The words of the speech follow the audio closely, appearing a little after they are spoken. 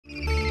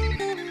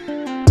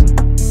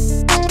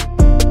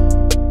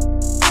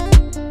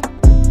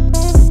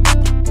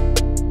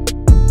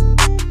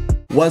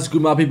What's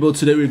good, my people?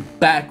 Today we're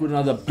back with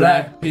another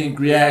Blackpink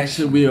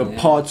reaction. We are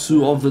part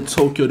 2 of the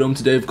Tokyo Dome.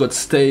 Today we've got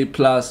Stay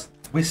plus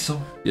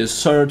Whistle. Yes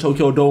sir,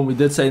 Tokyo Dome. We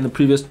did say in the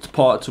previous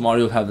part, tomorrow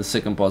you'll have the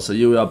second part. So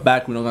here we are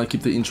back. We're not gonna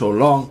keep the intro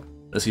long.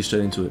 Let's get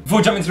straight into it. Before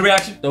we jump into the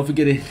reaction, don't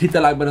forget to hit the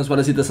like button as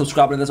well as hit the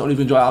subscribe button. That's all if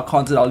you enjoy our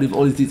content. I'll leave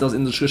all these details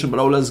in the description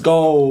below. Let's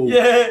go.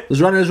 Yeah.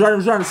 Let's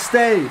run.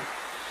 Stay.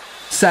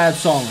 Sad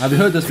song. Have you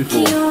heard this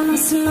before? Yeah,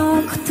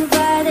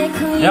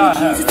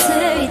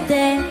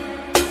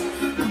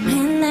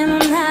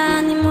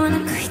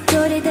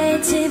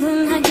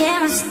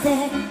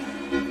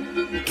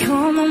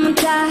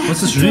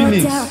 What's this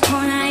remix? I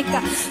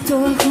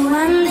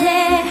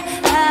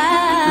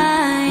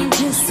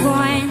just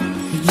want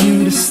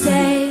you to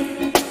stay.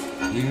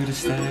 You to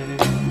stay.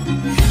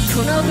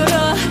 この頃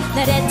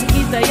慣れてき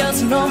たよ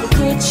その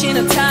口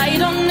の態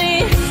度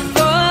に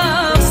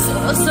そ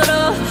ろそろ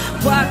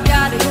分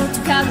かるよと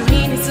確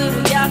認する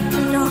やつ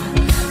の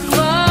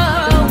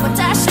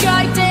私が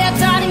いて当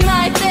たり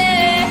前で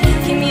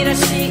君らし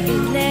い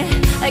ね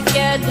だ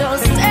けど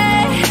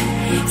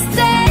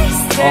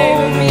Stay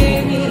with me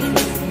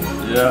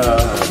Yeah.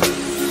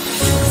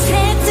 切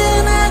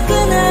なく流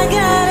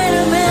れる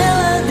メロ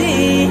デ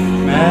ィー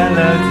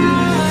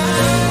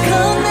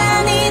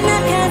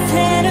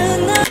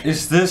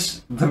Is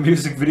this the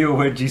music video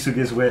where Jisoo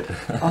gets wet?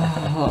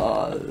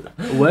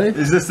 What?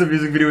 Is this the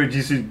music video where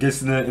Jisoo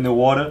gets in the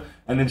water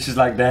and then she's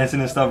like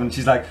dancing and stuff and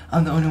she's like,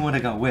 I'm the only one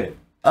that got wet?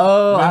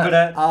 Oh, remember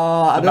that?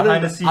 I don't know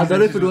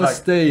if it was like,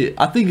 Stay.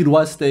 I think it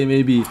was Stay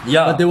maybe.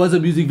 Yeah. But there was a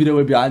music video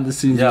where behind the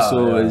scenes you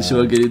saw and she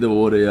was getting the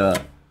water, yeah.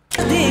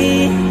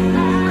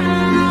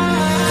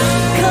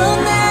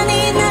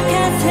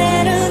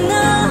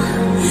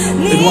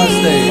 It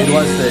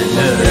was Stay.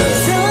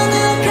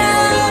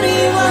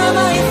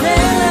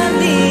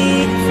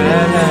 Yeah.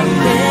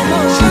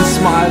 She's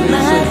smiling so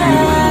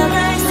beautiful.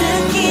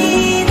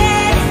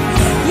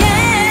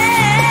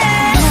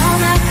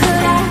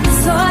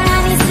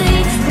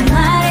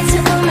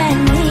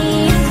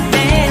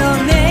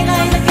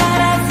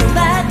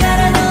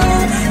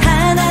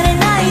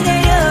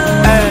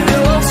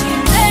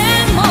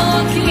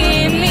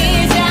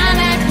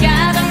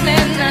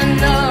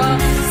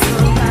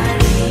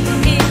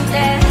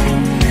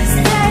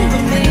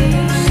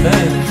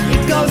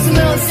 It goes a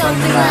little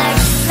something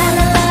like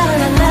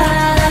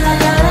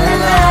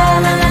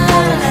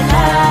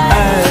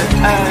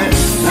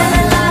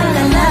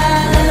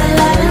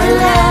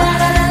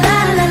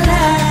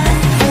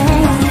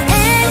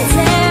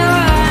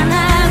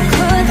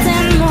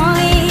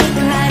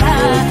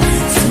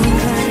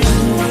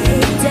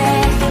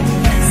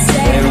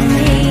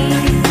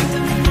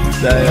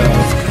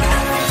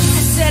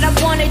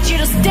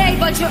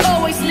but you're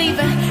always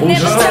leaving.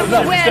 Never tell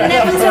me where,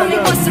 never tell me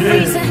what's the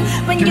reason.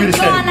 When you're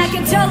gone, I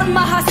can tell that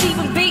my heart's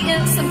even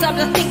beating. Sometimes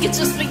I think it's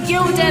just for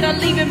you that I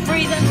leave it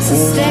breathing. So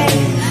stay,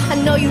 I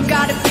know you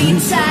gotta be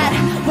inside.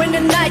 When the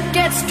night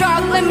gets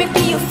dark, let me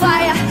be your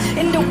fire.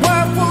 In the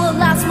world full of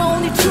lies, my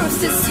only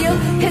truth is you.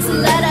 Here's a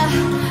letter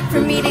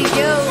from me to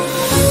you.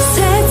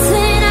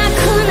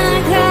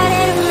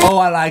 Oh,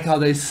 I like how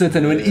they sit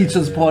and when each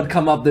one's part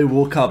come up, they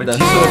walk up. But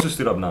Jisoo also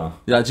stood up now.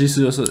 Yeah,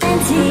 Jisoo also.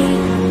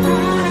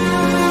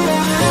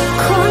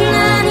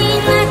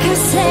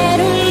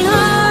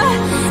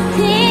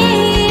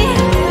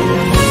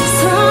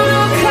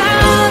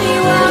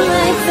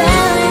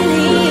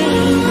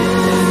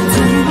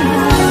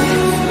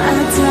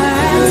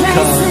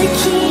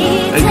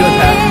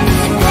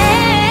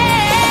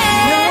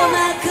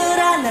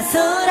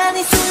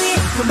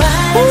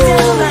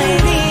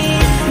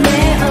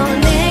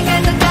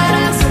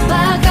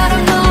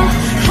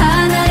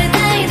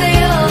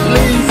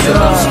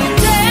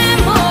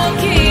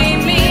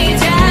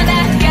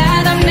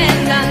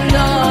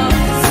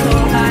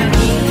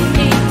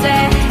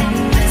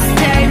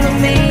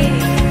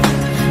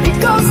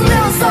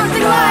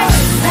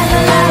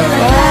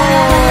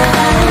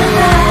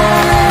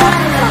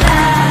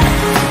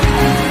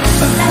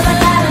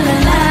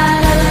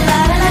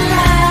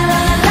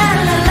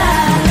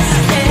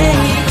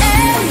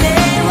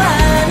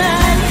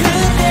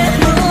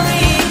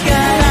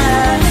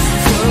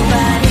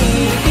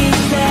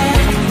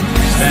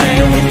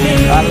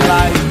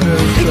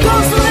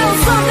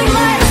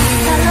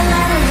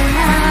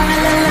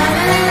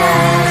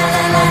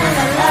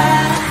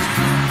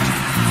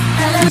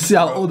 See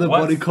how all the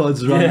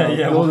bodyguards run out.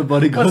 Yeah. All the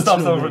bodyguards.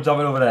 Stop someone from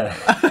jumping over there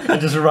and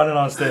just running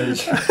on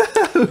stage.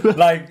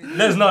 Like,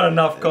 there's not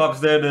enough cops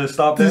there to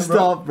stop them,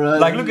 bro.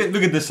 Like, look at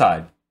this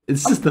side.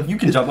 It's just you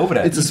can jump over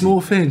that. It's a small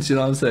fence, you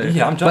know what I'm saying?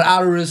 Yeah, I'm jumping. But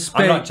out of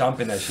respect, I'm not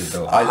jumping that shit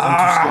though. I'm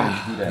too scared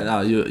to do that.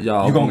 Nah,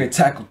 you're gonna get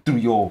tackled through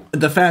your.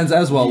 The fans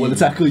as well will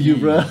tackle you,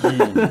 bro.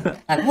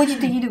 Like, what do you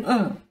think you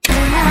do?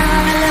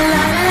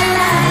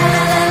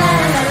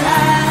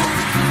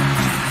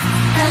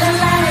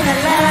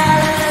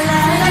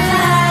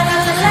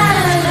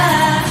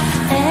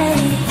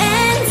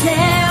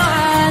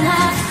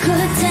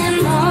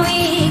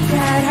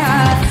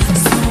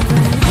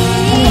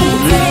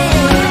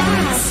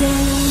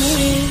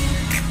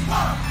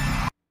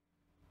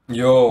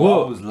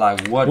 Yo, I was like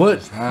like, what? What?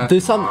 Just happened?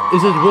 There's some.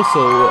 Is it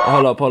whistle?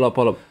 Hold up.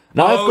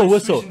 Now I've got it's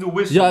whistle. switching to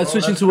whistle. Yeah, it's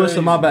switching to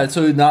whistle. My bad.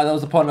 So now that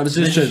was the part of the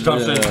decision.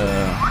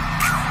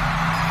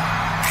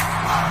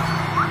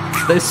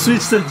 They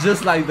switched it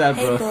just like that,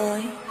 bro.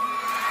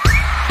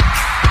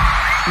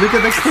 Look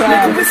at the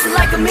crowd. Whistle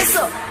like a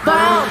missile.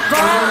 Boom,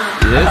 boom.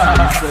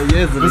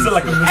 Yes, Whistle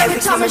like a missile. Every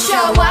time I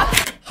show up.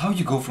 How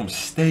you go from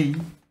stay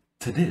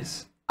to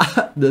this?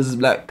 This is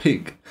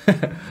Blackpink.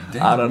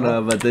 I don't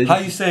know, but they. How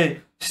you say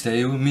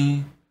stay with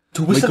me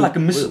to whistle like a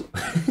missile?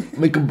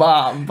 Make a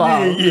bomb.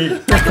 Yeah.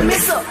 Like a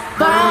missile.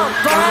 Boom,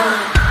 boom.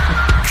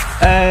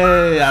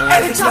 Hey, I like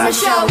Every time I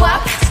show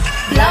up.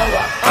 Blow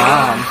up.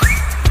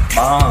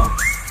 Bomb.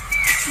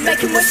 Make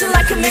him whistle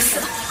like a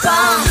missile.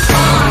 Bomb,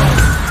 bomb.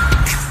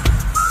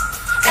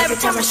 Every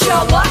time I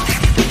show up.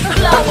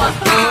 Blow up.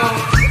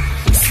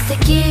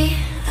 Sticky.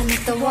 I'm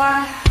at the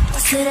war.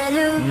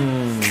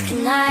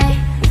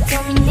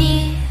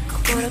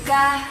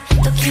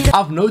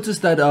 I've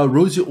noticed that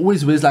Rosie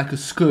always wears like a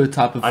skirt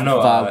type of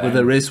vibe with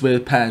the rest wear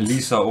pants.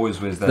 Lisa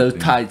always wears that. The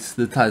tights.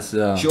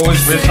 Yeah. She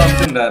always wears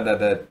something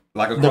that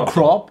like a crop. The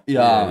crop?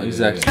 Yeah,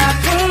 exactly.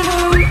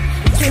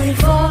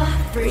 24,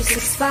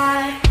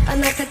 365.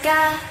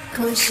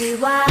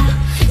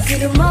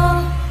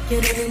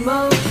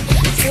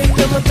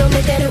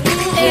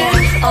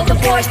 All the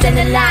boys stand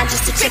in line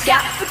just to check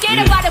out. Forget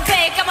about the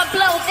bag, I'ma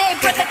blow their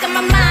breath out of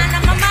my mind.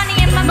 I'm my money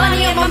and my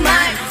money on my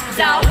mind.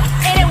 No,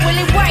 it ain't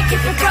really work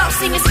if you're broke.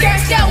 See your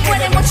skirts, go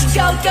with it, once you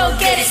go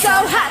get it. So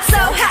hot,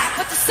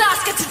 but the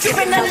sauce got you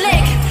dripping a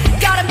lick.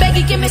 Gotta beg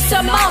you, give me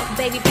some more.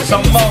 Baby, put it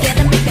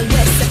together, make the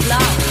whistle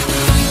blow.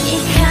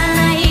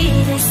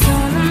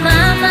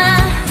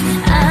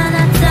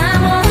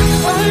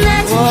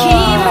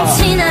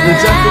 The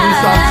Japanese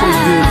sound so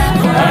good.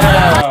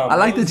 I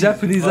like the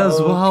Japanese as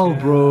well,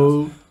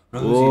 bro.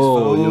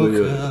 Whoa,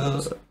 yo.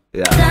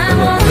 Yeah.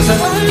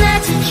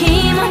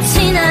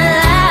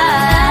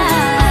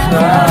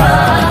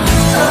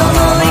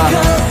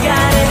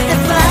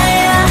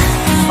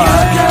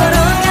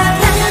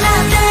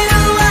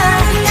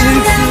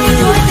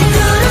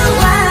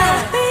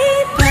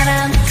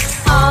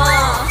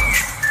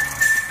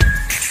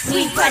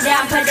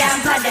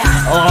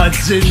 Oh,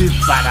 Jimmy,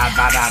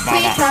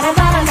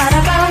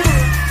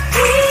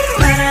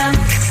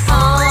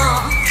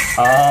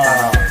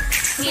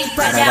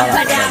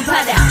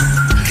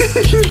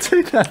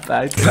 take that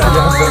back. I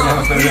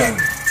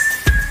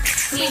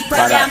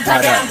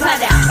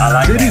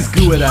like Jimmy's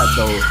good with that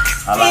though.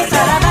 I like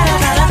that.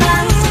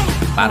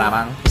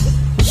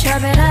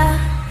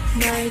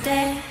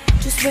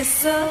 Just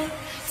whistle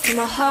to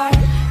my heart.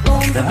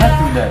 Then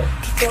how do that?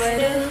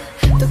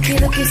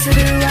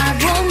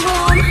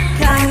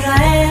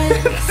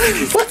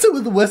 What's it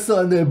with the whistle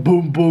and then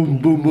boom, boom,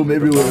 boom, boom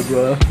everywhere,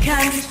 bro?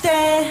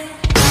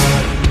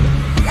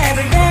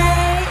 Every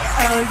day,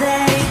 all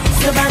day.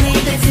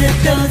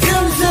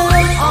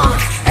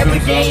 Every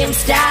day I'm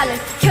styling,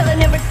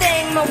 killing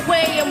everything my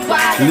way. I'm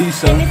wild.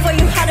 Lisa. Aiming for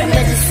you hard,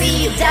 let me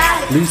see you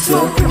die. Lisa.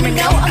 So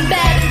criminal, I'm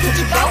bad, did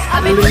you go?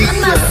 I've been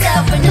feeling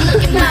myself and you're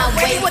looking my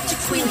way. What your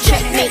queen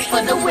checkmate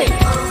for the win.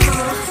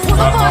 Pull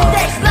up on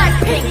that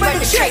Blackpink, burn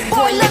the shake,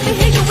 boy. Let me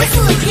hear you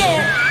whistle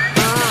again.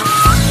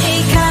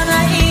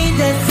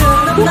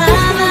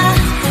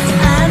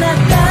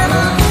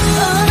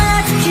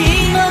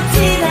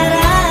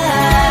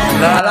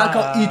 I like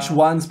how each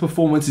one's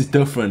performance is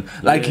different.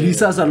 Like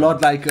Lisa's a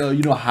lot like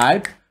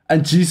hype,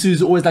 and Jisoo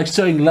is always like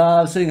showing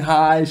love, saying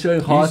hi,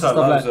 showing hearts, Lisa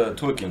stuff loves like.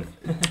 twerking.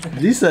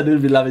 Lisa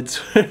didn't be loving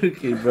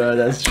twerking, bro.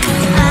 That's true.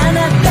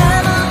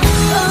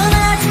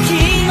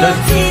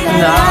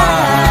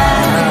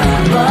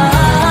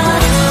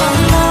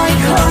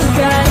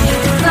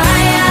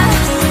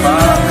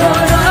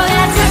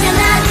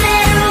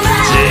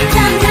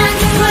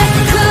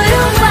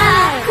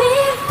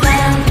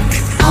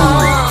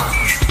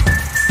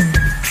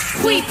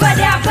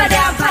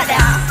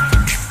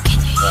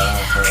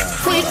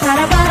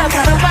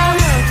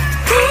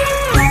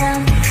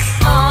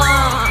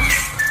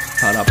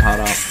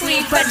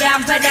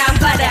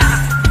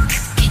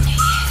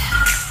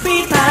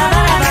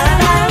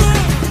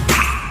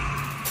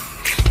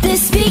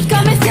 This beat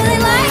got me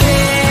feeling like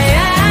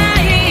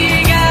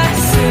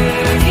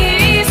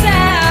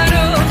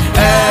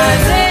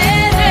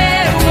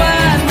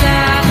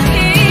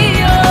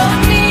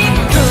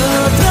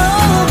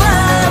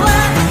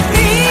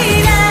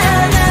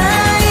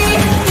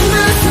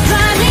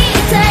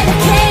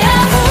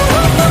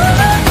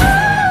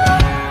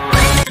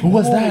Who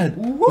was that?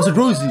 Was it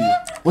Rosie?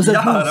 Was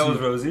that Rosie? That was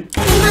Rosie.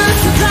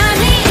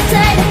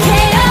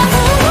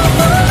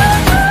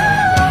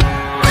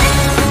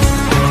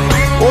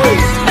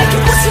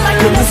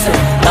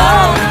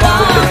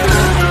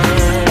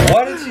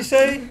 What did she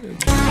say?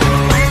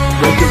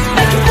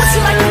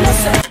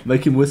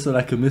 Make him whistle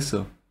like a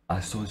missile. I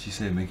thought she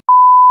said make.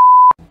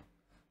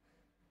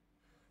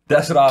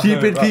 That's what I Keep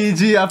heard, it bro.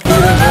 PG, I feel it.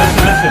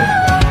 Listen.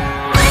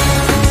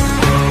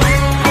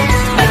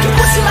 Make it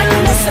whistle like a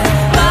missile.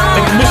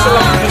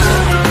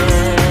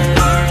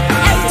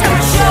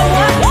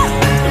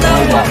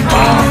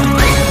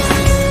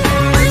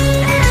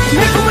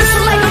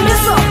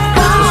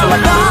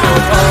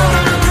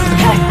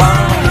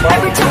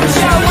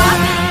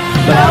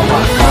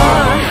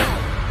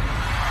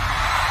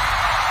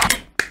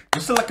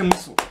 a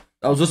Missile.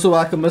 That was also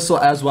like a missile,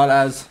 as well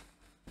as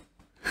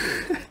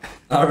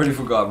I already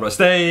forgot, bro.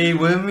 Stay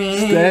with me.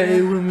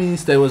 Stay with me.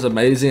 Stay was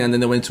amazing, and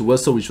then they went to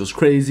Whistle, which was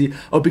crazy.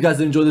 Hope you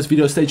guys enjoyed this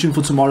video. Stay tuned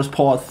for tomorrow's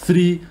part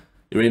 3. You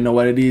already know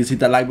what it is. Hit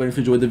that like button if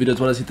you enjoyed the video, as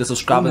well as hit the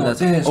subscribe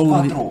button. That's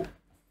only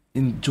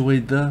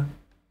enjoyed the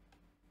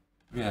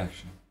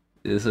reaction.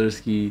 Yes,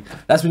 Sirski.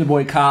 That's been the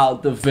boy Kyle,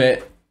 the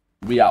vet.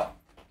 We out.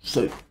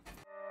 So.